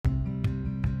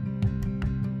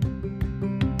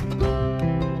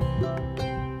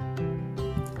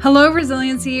Hello,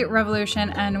 Resiliency Revolution,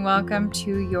 and welcome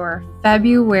to your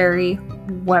February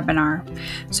webinar.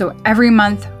 So every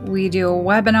month we do a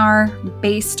webinar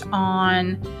based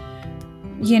on,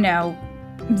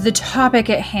 the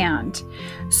topic at hand.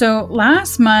 So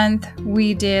last month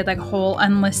we did like a whole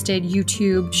unlisted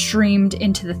YouTube streamed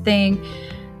into the thing.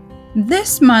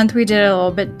 This month we did it a little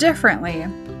bit differently.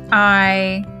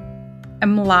 I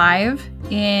am live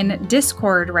in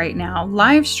Discord right now,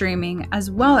 live streaming, as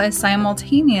well as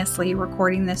simultaneously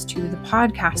recording this to the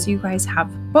podcast. So you guys have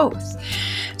both.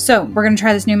 So we're going to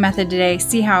try this new method today,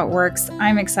 see how it works.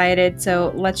 I'm excited.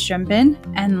 So let's jump in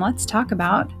and let's talk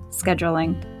about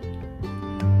scheduling.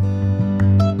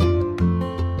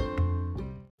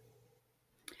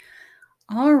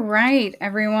 All right,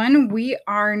 everyone, we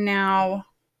are now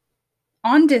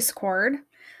on Discord,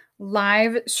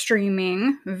 live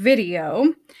streaming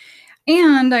video,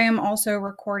 and I am also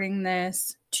recording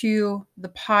this to the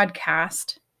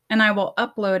podcast, and I will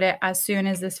upload it as soon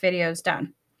as this video is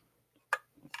done.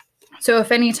 So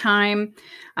if anytime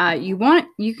you want,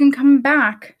 you can come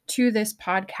back to this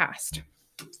podcast.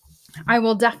 I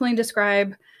will definitely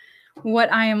describe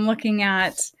what I am looking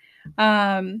at.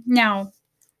 Now,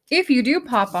 if you do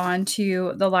pop on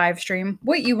to the live stream,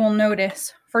 what you will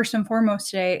notice first and foremost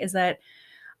today is that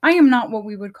I am not what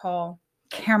we would call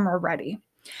camera ready.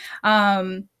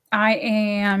 I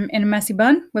am in a messy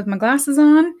bun with my glasses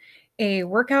on, a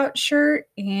workout shirt,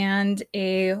 and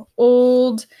a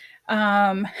old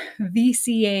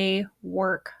VCA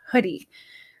work hoodie,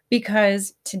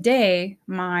 because today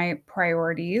my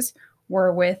priorities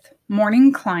were with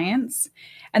morning clients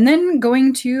and then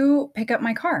going to pick up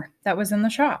my car that was in the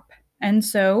shop. And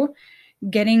so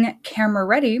getting camera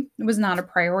ready was not a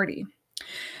priority.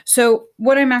 So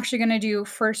what I'm actually going to do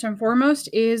first and foremost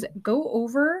is go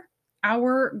over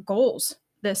our goals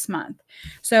this month.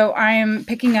 So I'm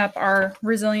picking up our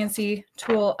resiliency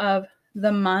tool of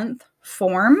the month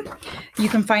form. You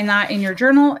can find that in your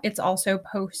journal. It's also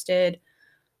posted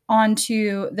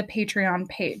onto the Patreon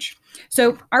page.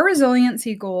 So our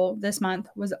resiliency goal this month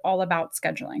was all about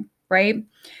scheduling, right?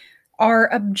 Our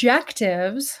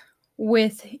objectives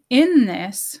within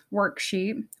this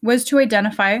worksheet was to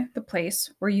identify the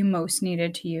place where you most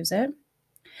needed to use it,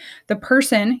 the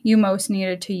person you most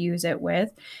needed to use it with,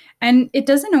 and it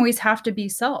doesn't always have to be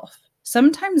self.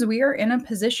 Sometimes we are in a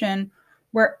position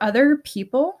where other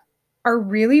people are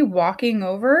really walking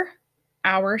over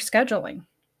our scheduling.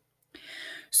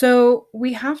 So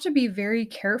we have to be very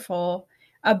careful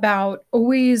about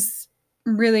always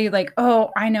really like,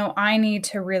 oh, I know I need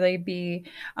to really be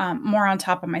more on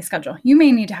top of my schedule. You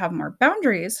may need to have more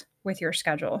boundaries with your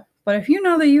schedule. But if you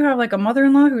know that you have like a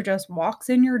mother-in-law who just walks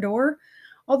in your door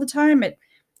all the time at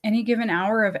any given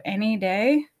hour of any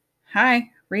day,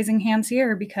 hi, raising hands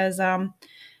here, because that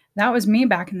was me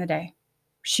back in the day.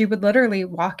 She would literally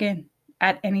walk in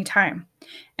at any time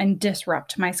and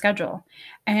disrupt my schedule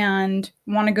and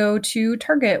want to go to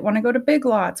Target, want to go to Big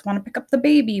Lots, want to pick up the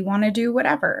baby, want to do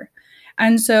whatever.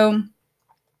 And so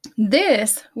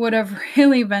this would have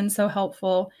really been so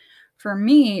helpful for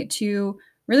me to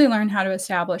really learn how to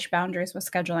establish boundaries with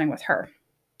scheduling with her.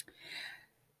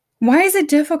 Why is it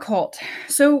difficult?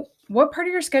 So what part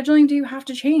of your scheduling do you have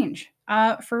to change?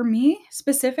 For me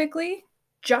specifically,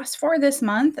 just for this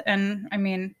month, and I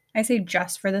mean, I say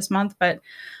just for this month, but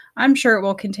I'm sure it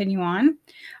will continue on.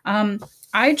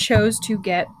 I chose to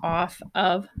get off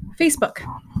of Facebook.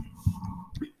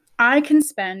 I can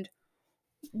spend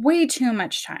way too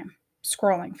much time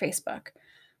scrolling Facebook.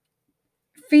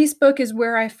 Facebook is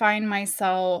where I find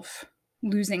myself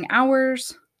losing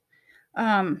hours,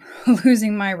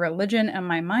 losing my religion and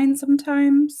my mind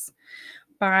sometimes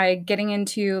by getting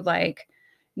into like,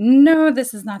 no,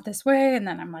 this is not this way. And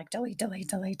then I'm like, delete.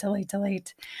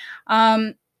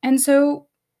 And so,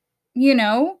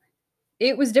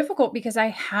 it was difficult because I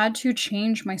had to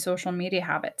change my social media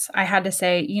habits. I had to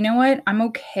say, you know what? I'm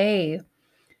okay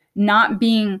not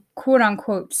being quote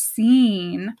unquote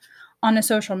seen on a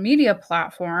social media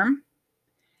platform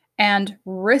and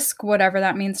risk whatever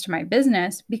that means to my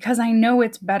business, because I know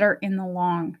it's better in the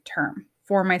long term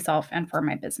for myself and for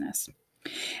my business.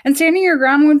 And standing your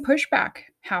ground when pushback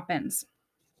happens.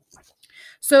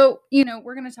 So,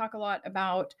 we're going to talk a lot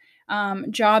about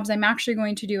jobs. I'm actually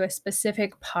going to do a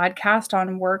specific podcast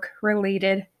on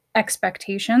work-related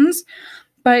expectations,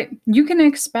 but you can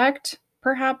expect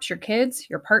perhaps your kids,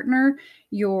 your partner,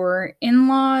 your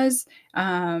in-laws,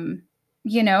 the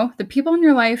people in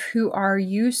your life who are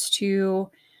used to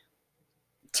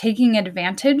taking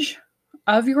advantage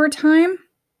of your time.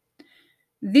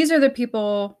 These are the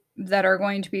people that are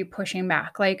going to be pushing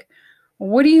back. Like,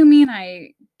 what do you mean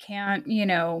I can't,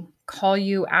 call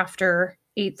you after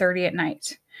 8:30 at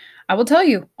night. I will tell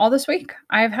you, all this week,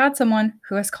 I have had someone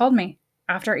who has called me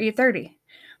after 8:30.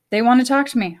 They want to talk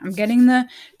to me. I'm getting the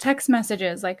text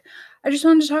messages like, I just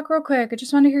wanted to talk real quick. I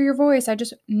just want to hear your voice.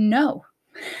 No,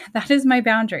 that is my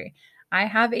boundary. I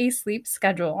have a sleep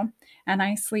schedule and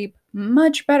I sleep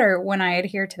much better when I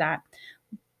adhere to that.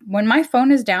 When my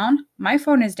phone is down, my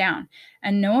phone is down.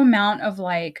 And no amount of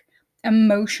like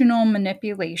emotional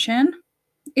manipulation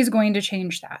is going to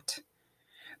change that.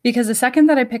 Because the second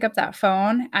that I pick up that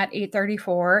phone at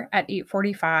 8:34, at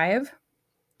 8:45,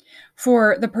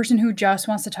 for the person who just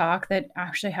wants to talk that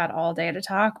actually had all day to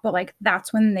talk, but like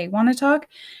that's when they want to talk,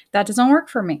 that doesn't work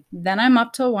for me. Then I'm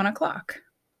up till 1:00.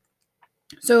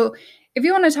 So if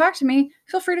you want to talk to me,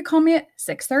 feel free to call me at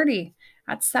 6:30,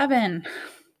 at 7,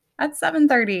 at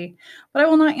 7:30, but I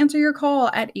will not answer your call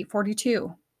at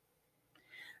 8:42.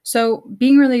 So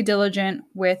being really diligent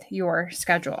with your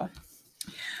schedule.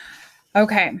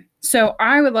 Okay, so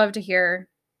I would love to hear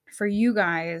for you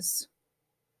guys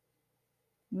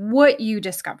what you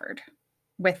discovered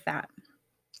with that.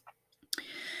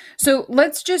 So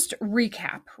let's just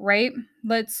recap, right?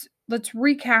 Let's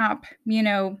recap,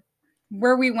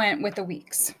 where we went with the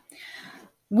weeks.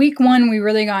 Week 1, we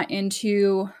really got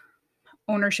into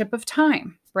ownership of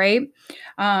time, right?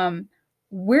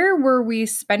 Where were we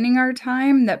spending our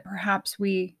time that perhaps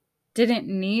we didn't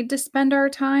need to spend our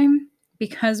time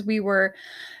because we were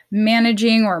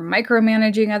managing or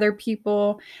micromanaging other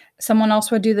people? Someone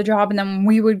else would do the job and then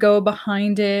we would go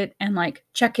behind it and like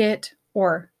check it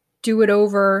or do it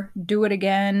over, do it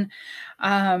again.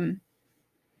 I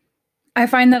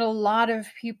find that a lot of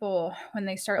people, when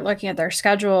they start looking at their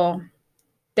schedule,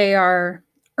 they are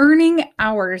earning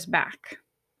hours back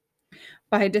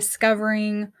by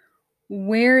discovering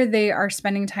where they are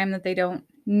spending time that they don't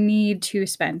need to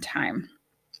spend time.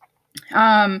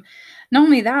 Not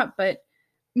only that, but,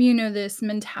 this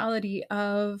mentality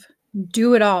of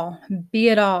do it all, be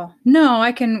it all. No,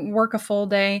 I can work a full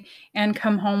day and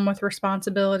come home with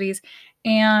responsibilities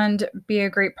and be a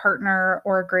great partner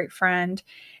or a great friend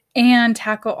and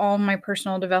tackle all my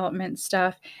personal development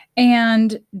stuff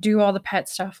and do all the pet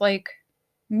stuff. Like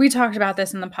we talked about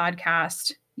this in the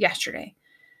podcast yesterday.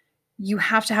 You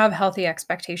have to have healthy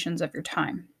expectations of your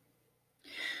time.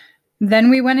 Then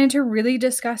we went into really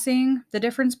discussing the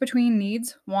difference between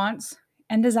needs, wants,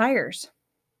 and desires.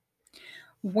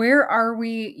 Where are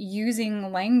we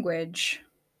using language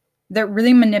that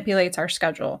really manipulates our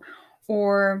schedule?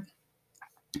 Or,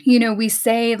 we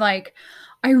say like,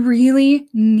 I really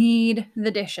need the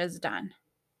dishes done.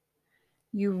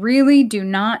 You really do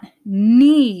not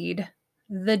need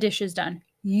the dishes done.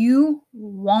 You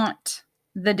want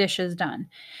the dishes done.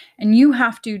 And you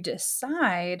have to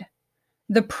decide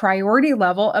the priority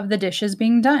level of the dishes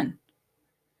being done.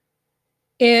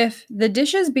 If the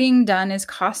dishes being done is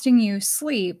costing you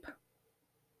sleep,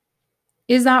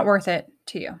 is that worth it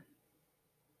to you?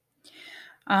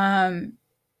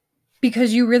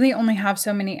 Because you really only have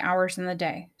so many hours in the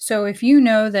day. So if you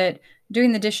know that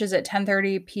doing the dishes at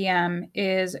 10:30 p.m.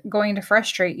 is going to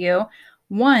frustrate you,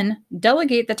 1,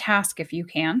 delegate the task if you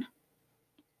can.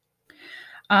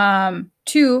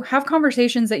 2, have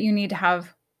conversations that you need to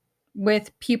have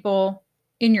with people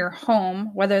in your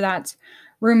home, whether that's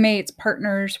roommates,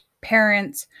 partners,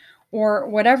 parents, or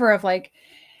whatever, of like,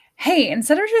 hey,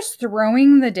 instead of just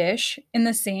throwing the dish in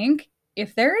the sink,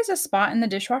 if there is a spot in the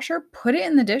dishwasher, put it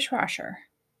in the dishwasher.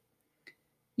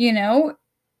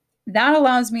 That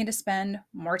allows me to spend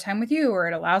more time with you, or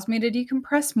it allows me to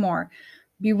decompress more.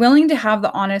 Be willing to have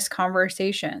the honest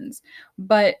conversations,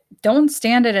 but don't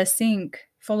stand at a sink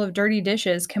full of dirty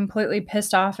dishes, completely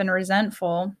pissed off and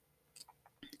resentful,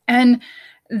 and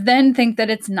then think that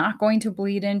it's not going to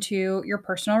bleed into your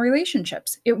personal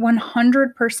relationships. It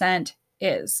 100%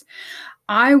 is.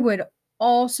 I would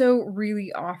also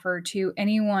really offer to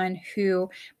anyone who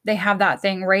they have that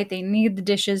thing, right? They need the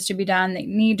dishes to be done. They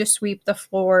need to sweep the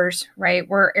floors, right?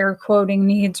 We're air quoting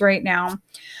needs right now.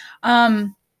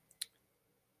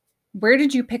 Where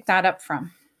did you pick that up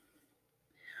from?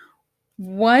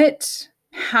 What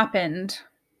happened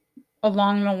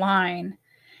along the line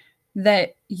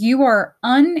that you are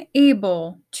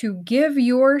unable to give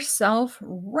yourself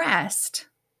rest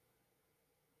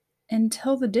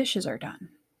until the dishes are done?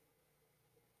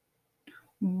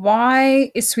 Why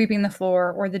is sweeping the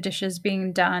floor or the dishes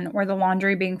being done or the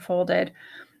laundry being folded?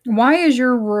 Why is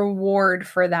your reward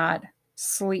for that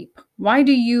sleep? Why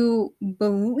do you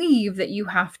believe that you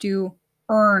have to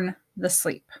earn the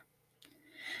sleep?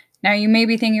 Now, you may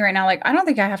be thinking right now, like, I don't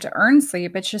think I have to earn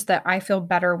sleep. It's just that I feel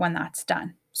better when that's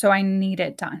done. So I need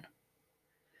it done.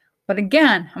 But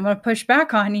again, I'm going to push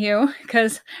back on you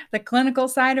because the clinical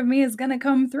side of me is going to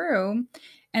come through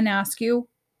and ask you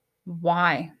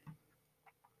why.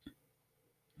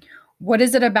 What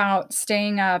is it about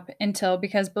staying up until,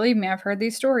 because believe me, I've heard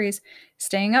these stories,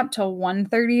 staying up till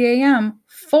 1:30 a.m.,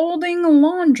 folding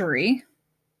laundry,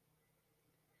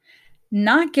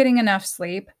 not getting enough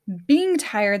sleep, being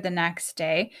tired the next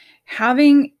day,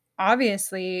 having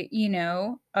obviously,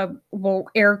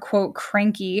 air quote,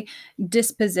 cranky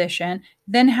disposition,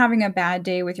 then having a bad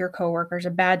day with your coworkers,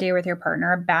 a bad day with your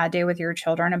partner, a bad day with your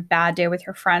children, a bad day with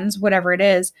your friends, whatever it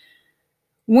is.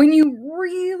 When you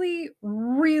really,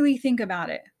 really think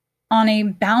about it on a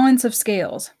balance of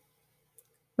scales,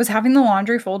 was having the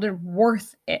laundry folded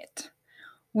worth it?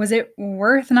 Was it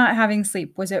worth not having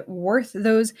sleep? Was it worth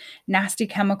those nasty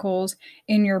chemicals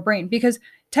in your brain? Because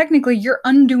technically you're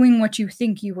undoing what you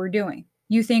think you were doing.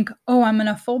 You think, oh, I'm going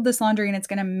to fold this laundry and it's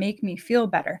going to make me feel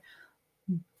better.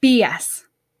 BS.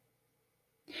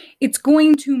 It's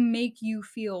going to make you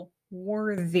feel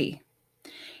worthy.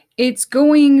 It's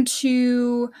going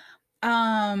to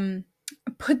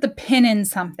put the pin in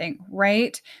something,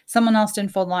 right? Someone else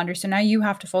didn't fold laundry, so now you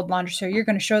have to fold laundry. So you're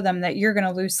going to show them that you're going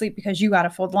to lose sleep because you got to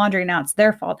fold laundry. Now it's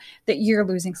their fault that you're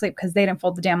losing sleep because they didn't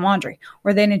fold the damn laundry,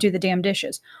 or they didn't do the damn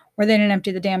dishes, or they didn't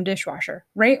empty the damn dishwasher,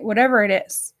 right? Whatever it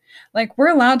is. Like, we're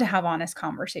allowed to have honest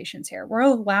conversations here. We're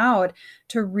allowed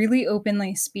to really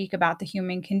openly speak about the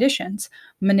human conditions,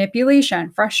 manipulation,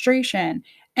 frustration,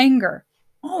 anger,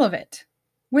 all of it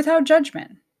without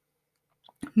judgment.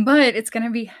 But it's going to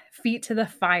be feet to the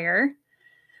fire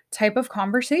type of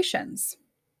conversations.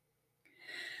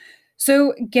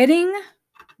 So getting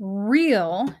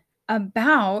real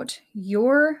about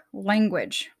your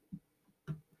language.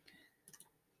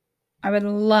 I would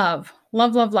love,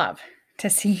 love, love, love to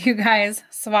see you guys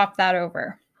swap that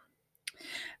over.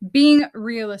 Being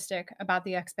realistic about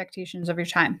the expectations of your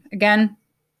time. Again,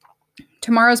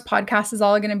 tomorrow's podcast is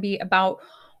all going to be about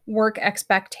work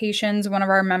expectations. One of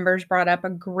our members brought up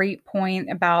a great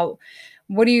point about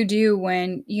what do you do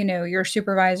when, your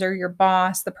supervisor, your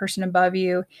boss, the person above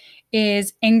you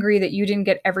is angry that you didn't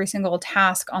get every single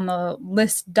task on the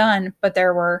list done, but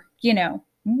there were,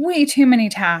 way too many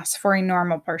tasks for a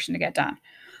normal person to get done.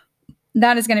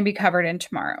 That is going to be covered in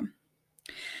tomorrow.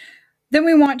 Then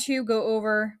we want to go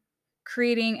over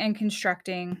creating and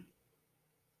constructing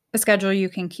a schedule you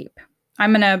can keep.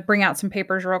 I'm going to bring out some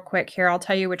papers real quick here. I'll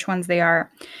tell you which ones they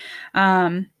are.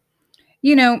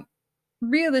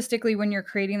 Realistically, when you're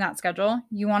creating that schedule,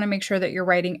 you want to make sure that you're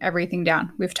writing everything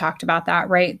down. We've talked about that,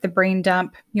 right? The brain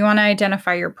dump. You want to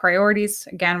identify your priorities.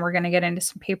 Again, we're going to get into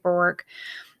some paperwork.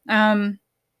 So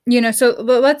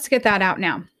let's get that out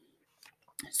now.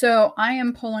 So I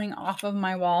am pulling off of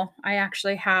my wall. I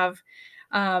actually have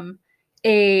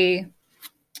a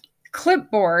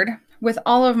clipboard with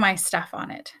all of my stuff on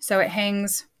it. So it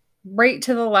hangs right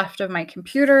to the left of my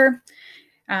computer.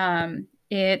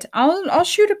 I'll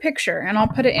shoot a picture and I'll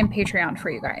put it in Patreon for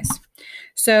you guys.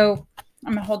 So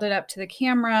I'm gonna hold it up to the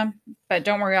camera, but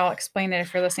don't worry, I'll explain it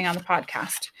if you're listening on the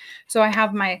podcast. So I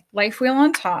have my life wheel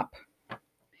on top.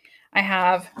 I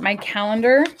have my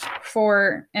calendar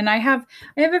and I have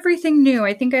everything new.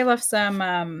 I think I left some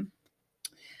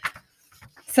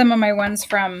of my ones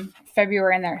from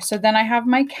February in there. So then I have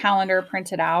my calendar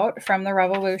printed out from the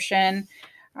Revolution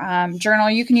journal.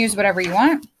 You can use whatever you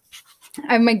want.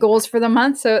 I have my goals for the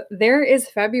month. So there is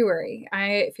February.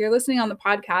 If you're listening on the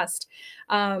podcast,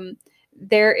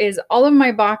 there is all of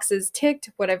my boxes ticked,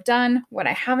 what I've done, what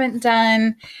I haven't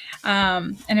done.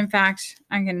 And in fact,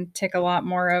 I can tick a lot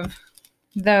more of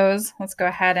those. Let's go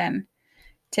ahead and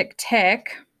tick.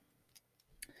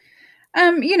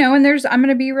 And I'm going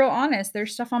to be real honest.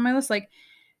 There's stuff on my list, like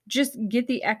just get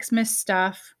the Xmas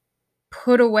stuff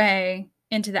put away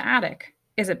into the attic.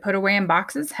 Is it put away in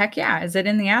boxes? Heck yeah. Is it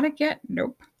in the attic yet?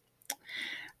 Nope.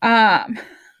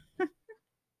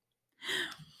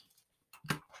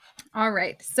 All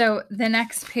right. So the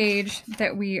next page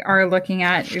that we are looking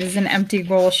at is an empty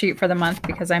goal sheet for the month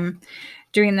because I'm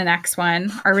doing the next one,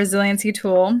 our resiliency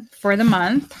tool for the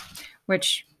month,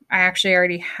 which I actually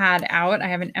already had out. I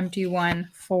have an empty one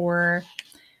for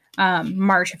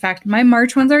March. In fact, my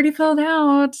March one's already filled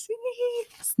out.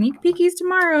 Sneak peekies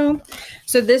tomorrow.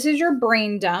 So this is your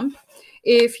brain dump.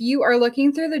 If you are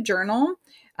looking through the journal,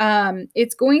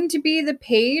 it's going to be the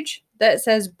page that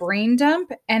says brain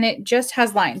dump, and it just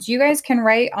has lines. You guys can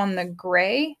write on the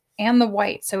gray and the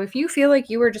white. So if you feel like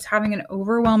you are just having an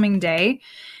overwhelming day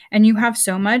and you have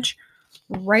so much,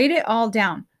 write it all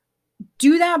down.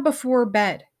 Do that before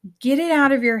bed. Get it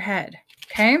out of your head.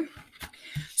 Okay.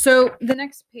 So the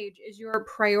next page is your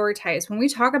prioritize. When we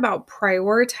talk about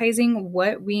prioritizing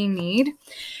what we need,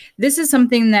 this is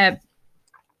something that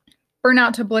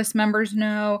Burnout to Bliss members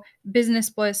know,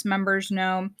 Business Bliss members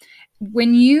know.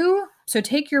 So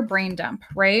take your brain dump,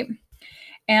 right?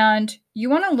 And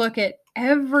you want to look at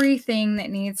everything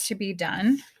that needs to be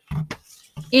done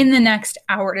in the next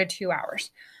hour to 2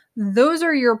 hours. Those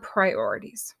are your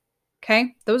priorities.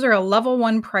 Okay? Those are a level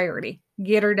 1 priority.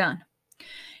 Get her done.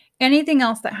 Anything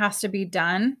else that has to be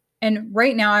done, and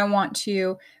right now I want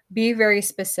to be very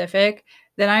specific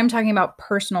that I'm talking about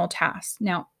personal tasks.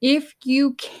 Now, if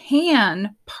you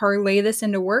can parlay this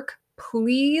into work,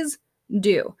 please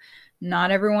do.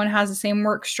 Not everyone has the same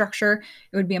work structure.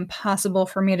 It would be impossible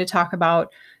for me to talk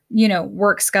about,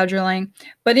 work scheduling.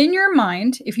 But in your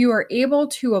mind, if you are able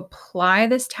to apply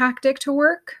this tactic to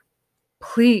work,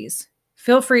 please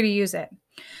feel free to use it.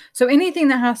 So anything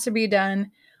that has to be done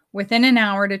within an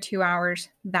hour to 2 hours,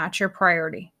 that's your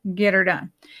priority. Get her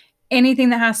done. Anything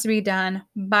that has to be done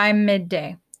by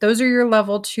midday, those are your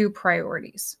level 2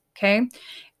 priorities. Okay.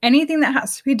 Anything that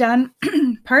has to be done,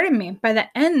 by the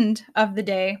end of the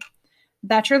day,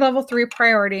 that's your level 3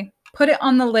 priority. Put it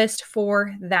on the list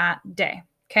for that day.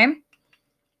 Okay.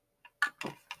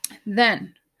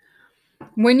 Then,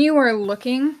 when you are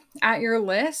looking at your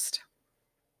list,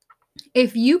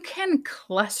 if you can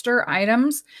cluster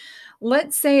items,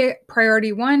 let's say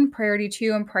priority 1, priority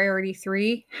 2, and priority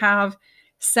 3 have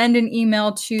send an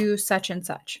email to such and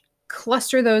such.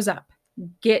 Cluster those up.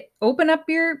 Open up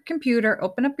your computer,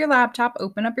 open up your laptop,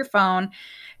 open up your phone,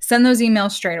 send those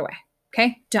emails straight away.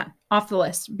 Okay, done. Off the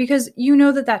list, because you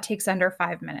know that takes under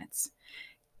 5 minutes.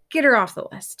 Get her off the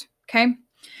list. Okay.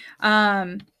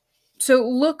 So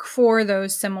look for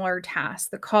those similar tasks,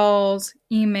 the calls,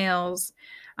 emails,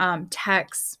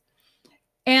 texts,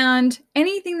 and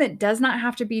anything that does not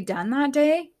have to be done that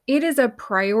day, it is a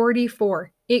priority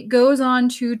 4. It goes on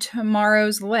to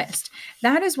tomorrow's list.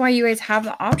 That is why you guys have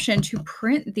the option to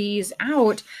print these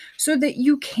out so that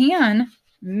you can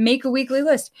make a weekly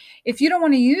list. If you don't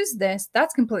want to use this,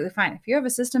 that's completely fine. If you have a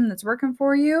system that's working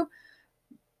for you,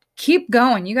 keep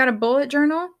going. You got a bullet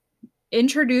journal?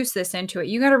 Introduce this into it.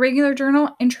 You got a regular journal?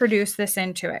 Introduce this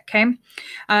into it, okay?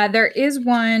 There is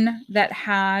one that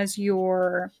has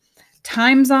your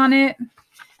times on it,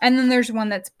 and then there's one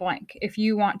that's blank if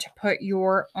you want to put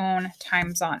your own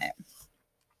times on it.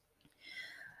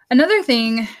 Another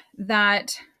thing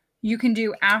that you can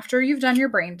do after you've done your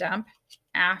brain dump,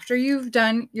 after you've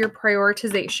done your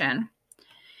prioritization,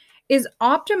 is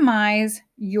optimize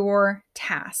your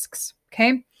tasks.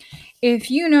 Okay.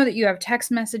 If you know that you have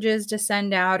text messages to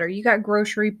send out, or you got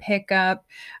grocery pickup,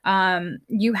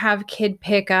 you have kid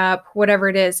pickup, whatever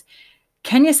it is,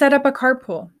 can you set up a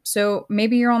carpool? So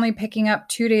maybe you're only picking up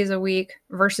 2 days a week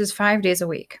versus 5 days a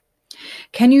week.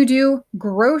 Can you do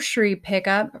grocery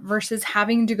pickup versus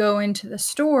having to go into the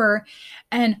store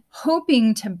and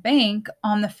hoping to bank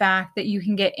on the fact that you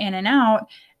can get in and out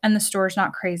and the store's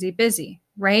not crazy busy,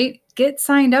 right? Get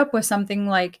signed up with something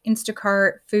like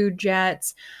Instacart, Food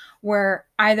Jets, where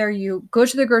either you go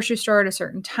to the grocery store at a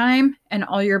certain time and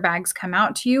all your bags come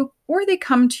out to you, or they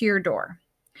come to your door.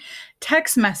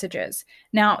 Text messages.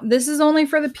 Now, this is only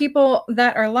for the people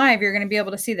that are live. You're going to be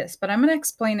able to see this, but I'm going to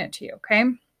explain it to you, okay?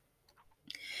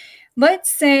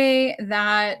 Let's say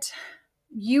that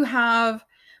you have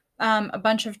a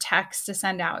bunch of texts to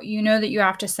send out. You know that you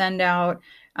have to send out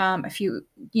a few,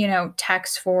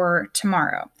 texts for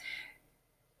tomorrow.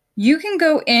 You can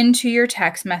go into your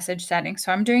text message settings.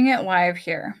 So I'm doing it live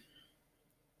here.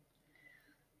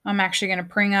 I'm actually going to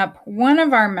bring up one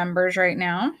of our members right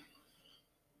now.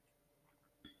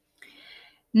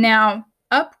 Now,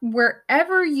 up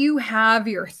wherever you have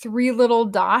your 3 little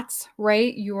dots,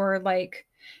 right?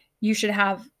 You should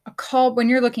have a call. When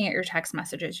you're looking at your text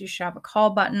messages, you should have a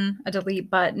call button, a delete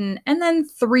button, and then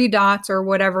 3 dots or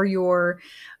whatever your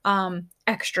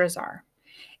extras are.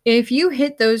 If you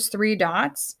hit those 3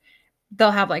 dots,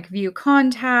 they'll have view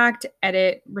contact,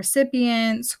 edit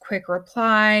recipients, quick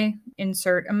reply,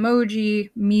 insert emoji,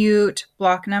 mute,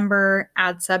 block number,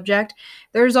 add subject.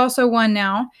 There's also one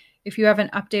now, if you have an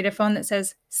updated phone, that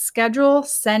says schedule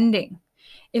sending.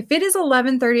 If it is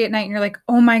 11:30 at night and you're like,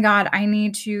 oh my God, I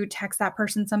need to text that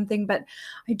person something, but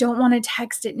I don't want to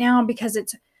text it now because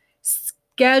it's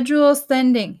schedule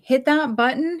sending. Hit that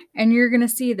button and you're going to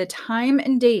see the time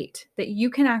and date that you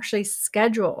can actually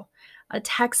schedule a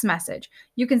text message.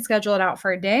 You can schedule it out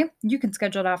for a day. You can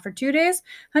schedule it out for 2 days.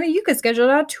 Honey, you could schedule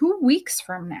it out 2 weeks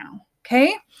from now.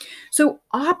 Okay. So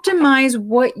optimize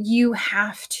what you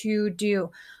have to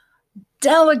do.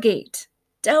 Delegate,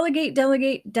 delegate,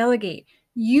 delegate, delegate.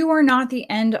 You are not the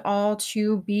end all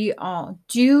to be all.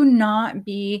 Do not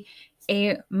be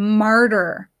a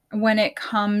martyr when it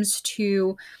comes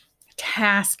to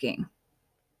tasking.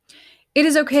 It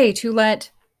is okay to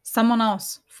let someone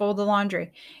else fold the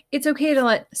laundry. It's okay to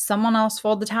let someone else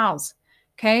fold the towels.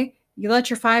 Okay? You let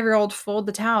your 5-year-old fold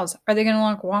the towels. Are they going to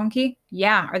look wonky?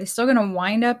 Yeah. Are they still going to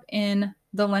wind up in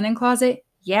the linen closet?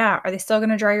 Yeah. Are they still going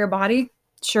to dry your body?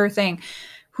 Sure thing.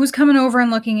 Who's coming over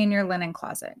and looking in your linen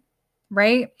closet?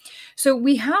 Right? So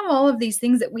we have all of these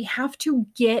things that we have to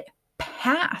get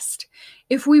past.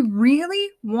 If we really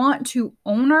want to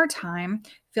own our time,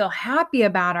 feel happy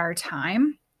about our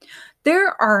time,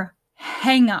 there are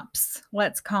hang-ups,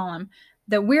 let's call them,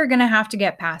 that we're going to have to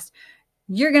get past.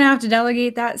 You're going to have to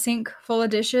delegate that sink full of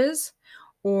dishes,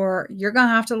 or you're going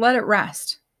to have to let it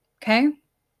rest. Okay?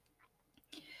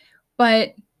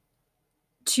 But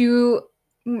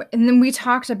and then we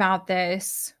talked about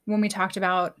this when we talked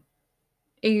about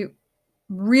a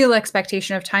real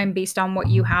expectation of time based on what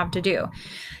you have to do.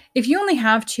 If you only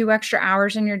have 2 extra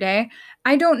hours in your day,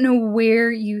 I don't know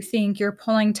where you think you're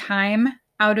pulling time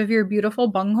out of your beautiful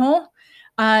bunghole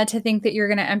to think that you're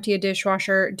going to empty a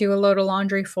dishwasher, do a load of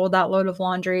laundry, fold that load of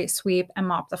laundry, sweep, and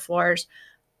mop the floors.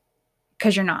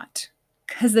 Because you're not.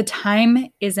 Because the time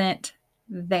isn't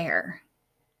there.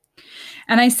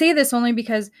 And I say this only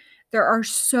because there are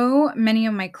so many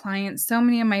of my clients, so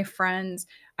many of my friends,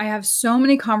 I have so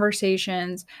many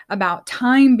conversations about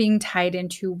time being tied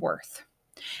into worth.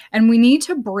 And we need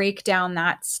to break down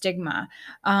that stigma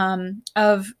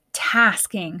of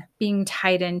tasking being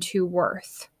tied into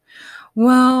worth.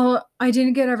 Well, I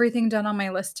didn't get everything done on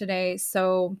my list today,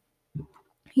 so,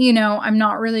 I'm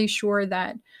not really sure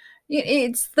that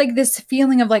it's like this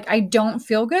feeling of like, I don't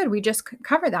feel good. We just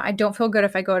covered that. I don't feel good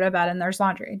if I go to bed and there's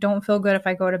laundry. I don't feel good if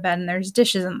I go to bed and there's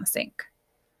dishes in the sink.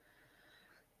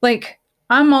 Like,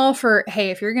 I'm all for, hey,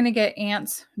 if you're going to get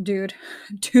ants, dude,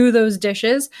 do those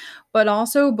dishes. But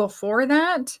also before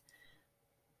that,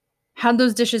 how'd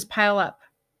those dishes pile up?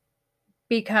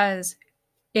 Because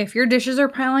if your dishes are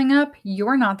piling up,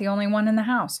 you're not the only one in the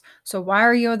house. So why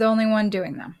are you the only one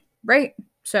doing them? Right?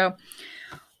 So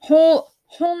whole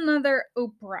nother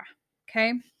Oprah.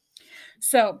 Okay.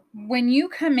 So when you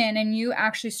come in and you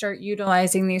actually start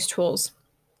utilizing these tools,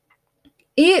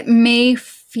 it may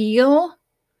feel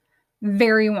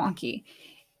very wonky.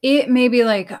 It may be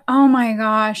like, oh my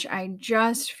gosh, I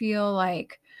just feel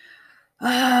like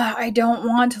I don't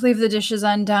want to leave the dishes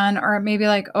undone. Or it may be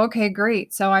like, okay,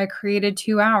 great. So I created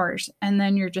 2 hours. And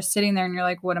then you're just sitting there and you're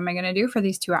like, what am I going to do for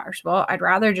these 2 hours? Well, I'd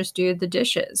rather just do the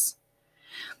dishes.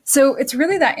 So it's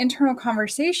really that internal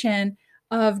conversation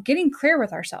of getting clear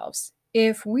with ourselves.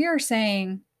 If we are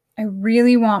saying, I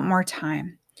really want more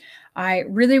time, I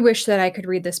really wish that I could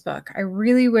read this book. I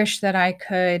really wish that I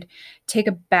could take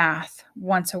a bath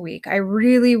once a week. I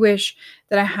really wish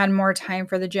that I had more time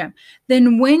for the gym.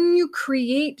 Then when you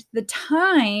create the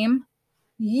time,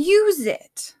 use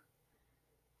it.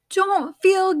 Don't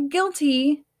feel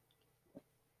guilty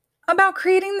about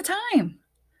creating the time.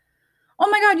 Oh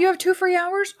my God, you have 2 free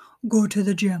hours? Go to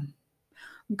the gym.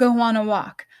 Go on a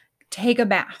walk. Take a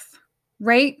bath,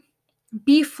 right?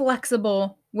 Be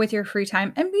flexible with your free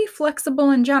time and be flexible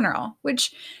in general,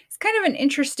 which is kind of an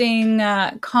interesting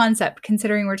concept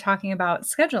considering we're talking about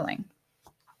scheduling.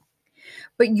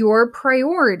 But your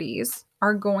priorities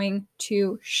are going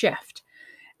to shift.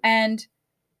 And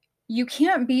you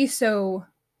can't be so,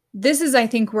 this is, I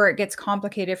think, where it gets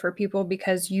complicated for people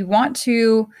because you want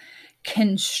to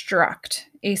construct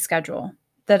a schedule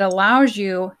that allows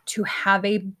you to have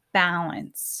a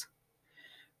balance,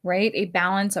 right? A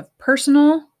balance of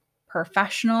personal,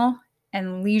 professional,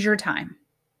 and leisure time.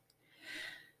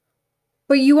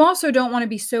 But you also don't want to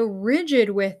be so rigid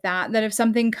with that if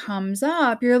something comes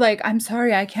up, you're like, I'm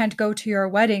sorry, I can't go to your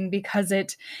wedding because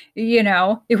it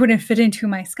wouldn't fit into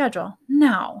my schedule.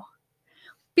 No.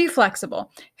 Be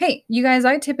flexible. Hey, you guys,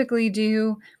 I typically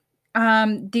do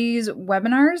these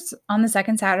webinars on the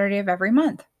second Saturday of every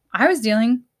month. I was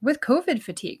dealing with COVID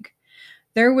fatigue.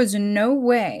 There was no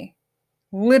way,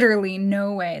 literally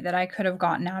no way that I could have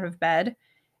gotten out of bed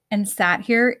and sat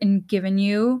here and given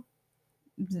you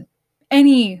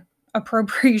any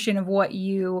appropriation of what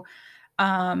you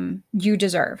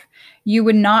deserve. You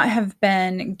would not have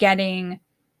been getting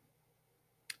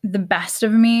the best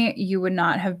of me. You would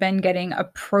not have been getting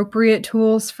appropriate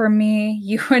tools from me.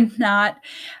 You would not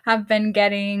have been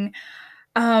getting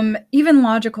even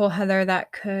logical Heather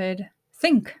that could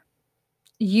think.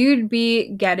 You'd be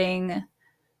getting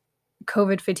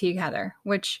COVID fatigue Heather,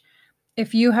 which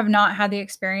if you have not had the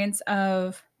experience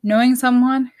of knowing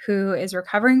someone who is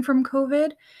recovering from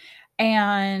COVID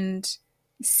and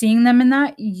seeing them in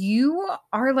that, you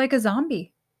are like a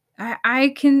zombie.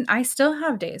 I still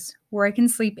have days where I can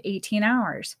sleep 18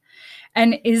 hours.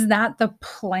 And is that the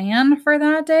plan for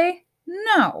that day?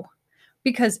 No.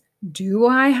 Because do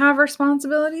I have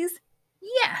responsibilities?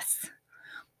 Yes.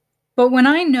 But when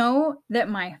I know that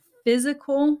my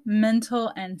physical,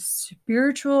 mental, and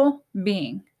spiritual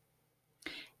being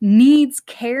needs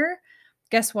care,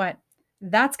 guess what?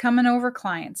 That's coming over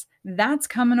clients. That's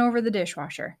coming over the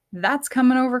dishwasher. That's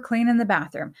coming over cleaning the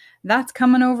bathroom. That's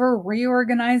coming over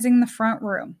reorganizing the front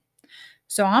room.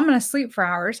 So I'm going to sleep for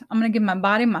hours. I'm going to give my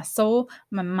body, my soul,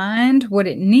 my mind what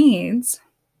it needs.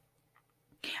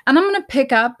 And I'm going to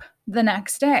pick up the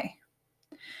next day.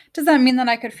 Does that mean that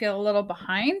I could feel a little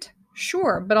behind?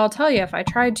 Sure. But I'll tell you, if I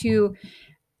tried to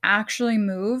actually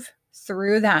move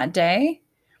through that day,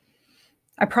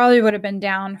 I probably would have been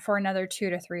down for another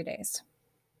 2 to 3 days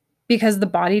because the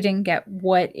body didn't get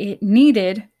what it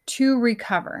needed to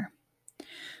recover.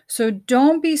 So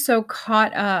don't be so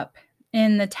caught up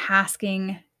in the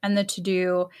tasking and the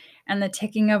to-do and the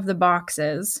ticking of the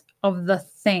boxes of the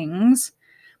things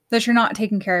that you're not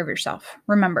taking care of yourself.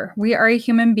 Remember, we are a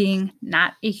human being,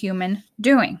 not a human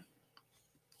doing.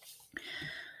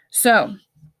 So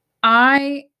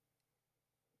I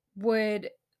would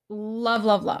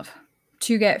love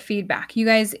to get feedback. You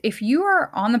guys, if you are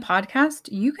on the podcast,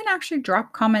 you can actually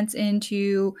drop comments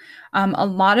into a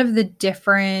lot of the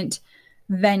different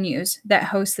venues that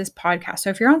host this podcast. So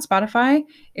if you're on Spotify,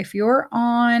 if you're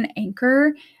on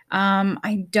Anchor,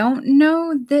 I don't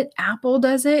know that Apple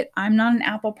does it. I'm not an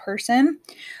Apple person,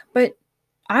 but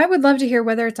I would love to hear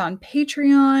whether it's on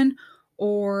Patreon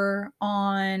or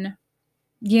on,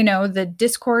 the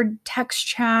Discord text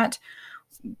chat,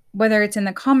 whether it's in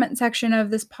the comment section of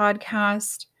this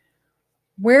podcast.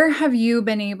 Where have you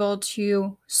been able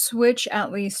to switch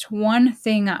at least one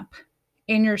thing up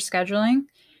in your scheduling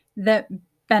that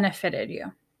benefited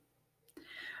you?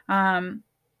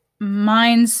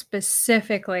 Mine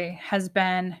specifically has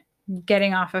been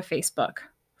getting off of Facebook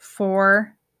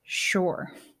for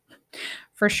sure.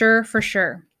 For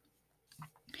sure.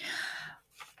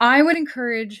 I would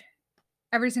encourage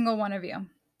every single one of you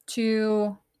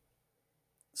to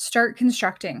start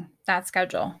constructing that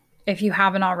schedule if you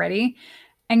haven't already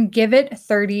and give it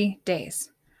 30 days.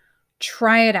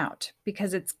 Try it out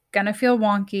because it's going to feel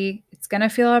wonky. It's going to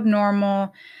feel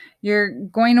abnormal. You're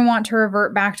going to want to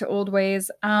revert back to old ways.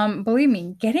 Believe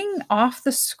me, getting off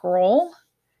the scroll,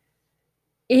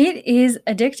 it is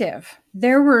addictive.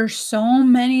 There were so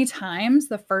many times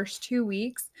the first 2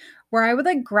 weeks where I would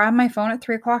grab my phone at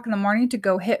 3 o'clock in the morning to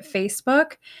go hit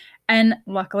Facebook. And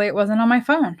luckily it wasn't on my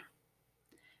phone.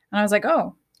 And I was like,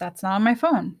 oh, that's not on my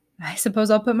phone. I suppose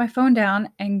I'll put my phone down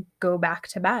and go back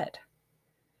to bed.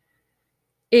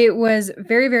 It was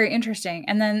very, very interesting.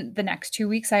 And then the next 2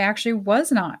 weeks, I actually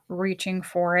was not reaching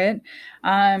for it.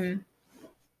 I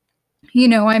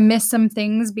missed some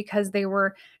things because they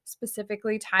were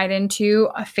specifically tied into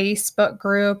a Facebook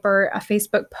group or a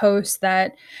Facebook post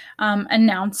that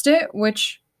announced it,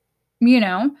 which,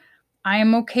 I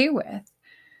am okay with.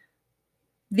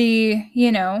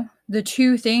 The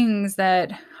two things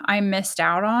that I missed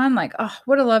out on,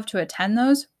 would have loved to attend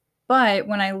those. But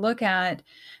when I look at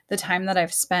the time that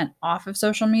I've spent off of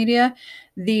social media,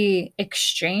 the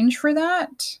exchange for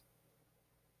that,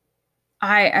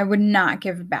 I would not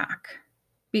give back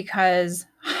because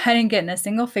I didn't get in a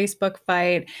single Facebook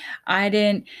fight. I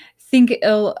didn't think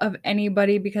ill of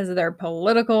anybody because of their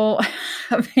political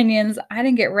opinions. I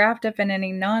didn't get wrapped up in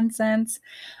any nonsense.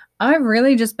 I've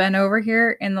really just been over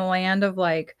here in the land of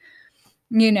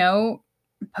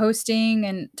posting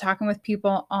and talking with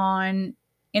people on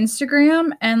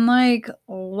Instagram and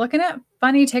looking at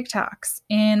funny TikToks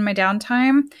in my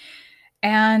downtime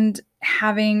and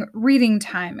having reading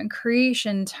time and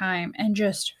creation time and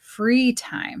just free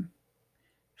time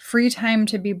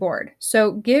to be bored.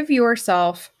 So give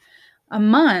yourself a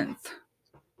month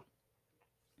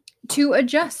to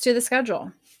adjust to the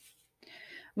schedule.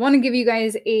 I want to give you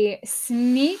guys a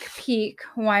sneak peek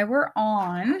while we're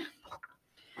on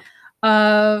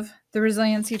of the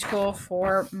resiliency tool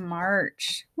for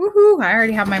March. Woohoo! I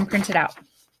already have mine printed out.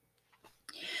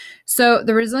 So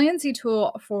the resiliency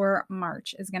tool for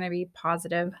March is going to be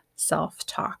positive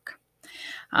self-talk.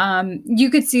 You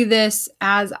could see this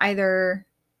as either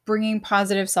bringing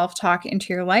positive self-talk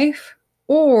into your life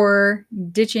or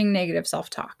ditching negative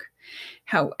self-talk.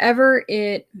 However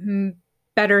it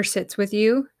better sits with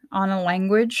you on a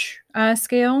language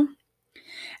scale.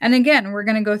 And again, we're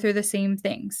going to go through the same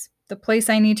things. The place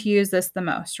I need to use this the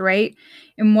most, right?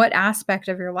 In what aspect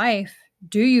of your life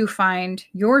do you find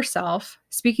yourself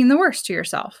speaking the worst to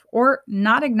yourself or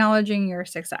not acknowledging your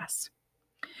success?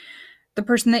 The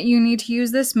person that you need to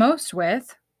use this most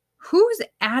with, who's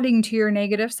adding to your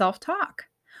negative self-talk?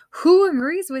 Who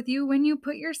agrees with you when you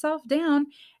put yourself down?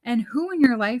 And who in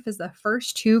your life is the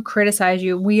first to criticize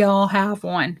you? We all have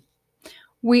one.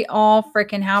 We all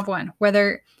freaking have one,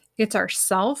 whether it's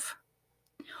ourself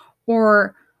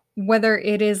or whether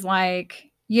it is like,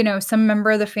 some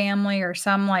member of the family or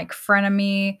some like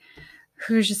frenemy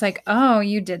who's just like, oh,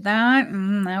 you did that?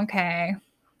 Okay.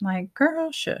 Like,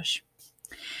 girl, shush.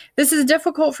 This is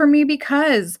difficult for me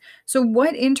because, so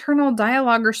what internal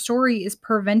dialogue or story is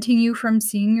preventing you from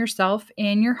seeing yourself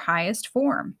in your highest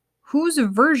form? Whose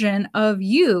version of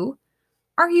you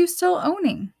are you still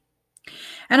owning?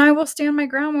 And I will stand my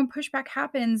ground when pushback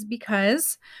happens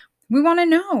because we want to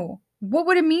know, what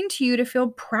would it mean to you to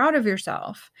feel proud of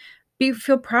yourself?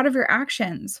 Feel proud of your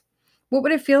actions? What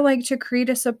would it feel like to create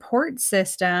a support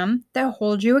system that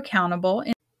holds you accountable?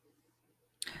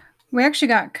 We actually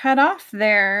got cut off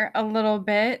there a little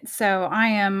bit, so I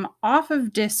am off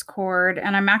of Discord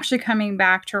and I'm actually coming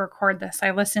back to record this. I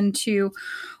listened to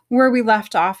where we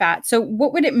left off at. So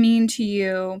what would it mean to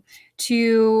you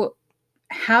to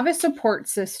have a support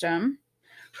system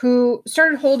who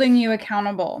started holding you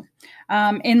accountable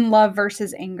in love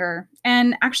versus anger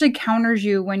and actually counters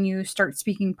you when you start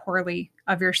speaking poorly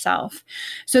of yourself?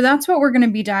 So that's what we're going to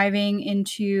be diving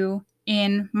into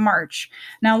in March.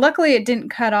 Now, luckily, it didn't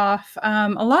cut off a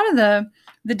lot of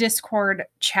the Discord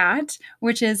chat,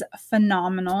 which is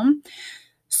phenomenal.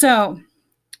 So,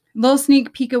 little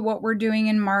sneak peek of what we're doing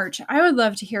in March. I would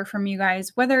love to hear from you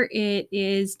guys, whether it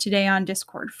is today on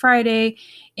Discord Friday,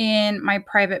 in my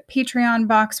private Patreon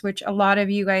box, which a lot of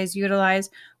you guys utilize,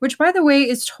 which by the way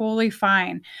is totally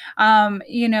fine.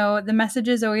 The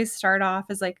messages always start off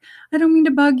as like, I don't mean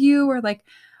to bug you, or like,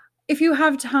 if you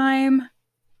have time,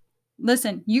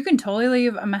 listen, you can totally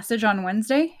leave a message on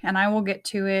Wednesday and I will get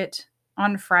to it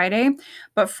on Friday.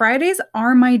 But Fridays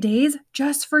are my days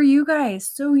just for you guys.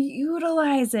 So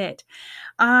utilize it.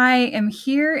 I am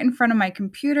here in front of my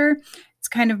computer. It's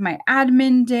kind of my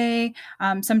admin day.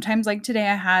 Sometimes, like today,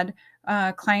 I had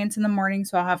clients in the morning.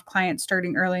 So I'll have clients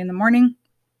starting early in the morning.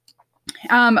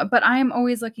 But I'm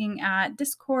always looking at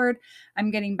Discord. I'm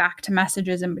getting back to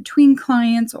messages in between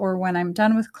clients or when I'm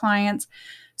done with clients.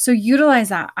 So utilize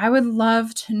that. I would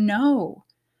love to know,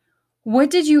 what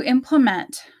did you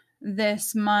implement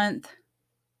this month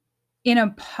in a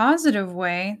positive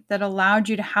way that allowed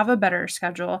you to have a better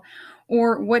schedule?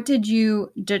 Or what did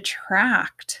you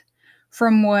detract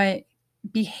from what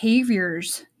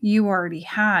behaviors you already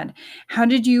had? How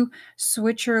did you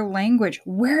switch your language?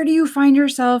 Where do you find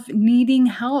yourself needing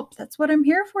help? That's what I'm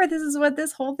here for. This is what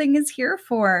this whole thing is here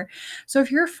for. So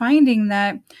if you're finding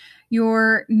that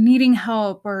you're needing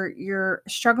help, or you're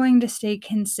struggling to stay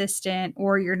consistent,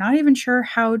 or you're not even sure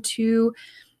how to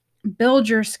build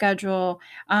your schedule,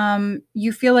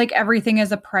 you feel like everything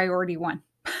is a priority one.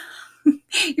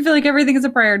 You feel like everything is a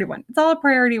priority one. It's all a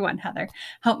priority one, Heather.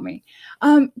 Help me.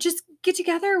 Just get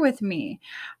together with me.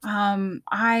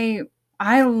 I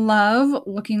love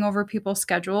looking over people's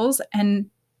schedules and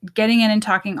getting in and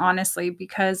talking honestly,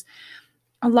 because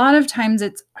a lot of times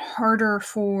it's harder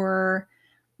for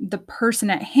the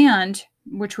person at hand,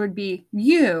 which would be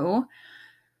you,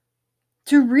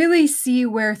 to really see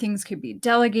where things could be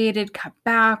delegated, cut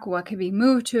back, what could be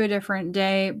moved to a different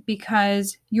day,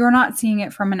 because you're not seeing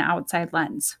it from an outside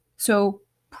lens. So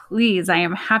please, I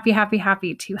am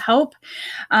happy to help.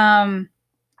 I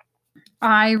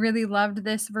really loved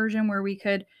this version where we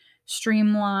could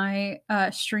stream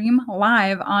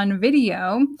live on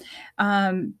video,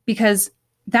 because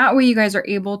that way you guys are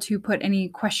able to put any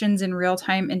questions in real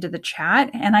time into the chat,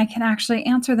 and I can actually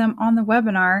answer them on the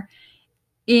webinar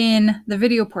in the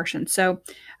video portion. So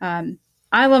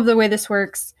I love the way this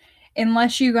works.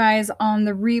 Unless you guys on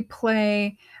the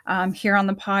replay here on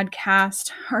the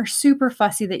podcast are super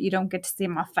fussy that you don't get to see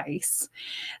my face,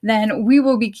 then we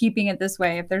will be keeping it this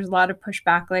way. If there's a lot of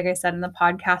pushback, like I said in the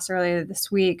podcast earlier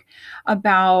this week,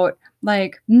 about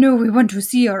like, no, we want to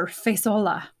see your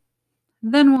faceola,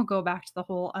 then we'll go back to the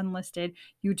whole unlisted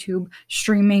YouTube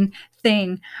streaming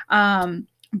thing.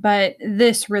 But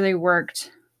this really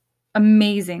worked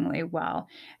amazingly well.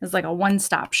 It's like a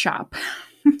one-stop shop.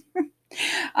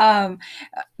 The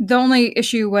only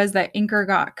issue was that Anchor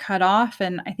got cut off,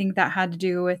 and I think that had to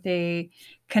do with a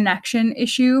connection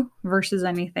issue versus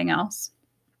anything else.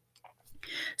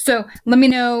 So let me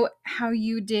know how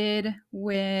you did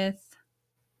with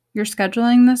your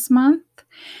scheduling this month.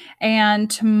 And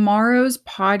tomorrow's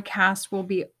podcast will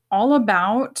be all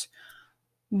about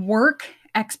work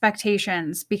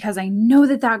expectations, because I know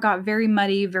that got very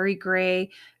muddy, very gray,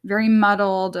 very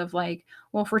muddled of like,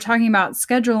 well, if we're talking about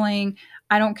scheduling,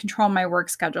 I don't control my work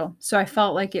schedule. So I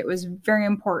felt like it was very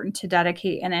important to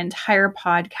dedicate an entire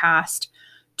podcast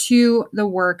to the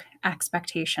work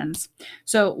expectations.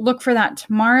 So look for that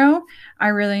tomorrow. I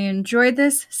really enjoyed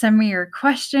this. Send me your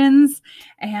questions,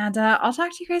 and I'll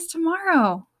talk to you guys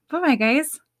tomorrow. Bye-bye,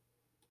 guys.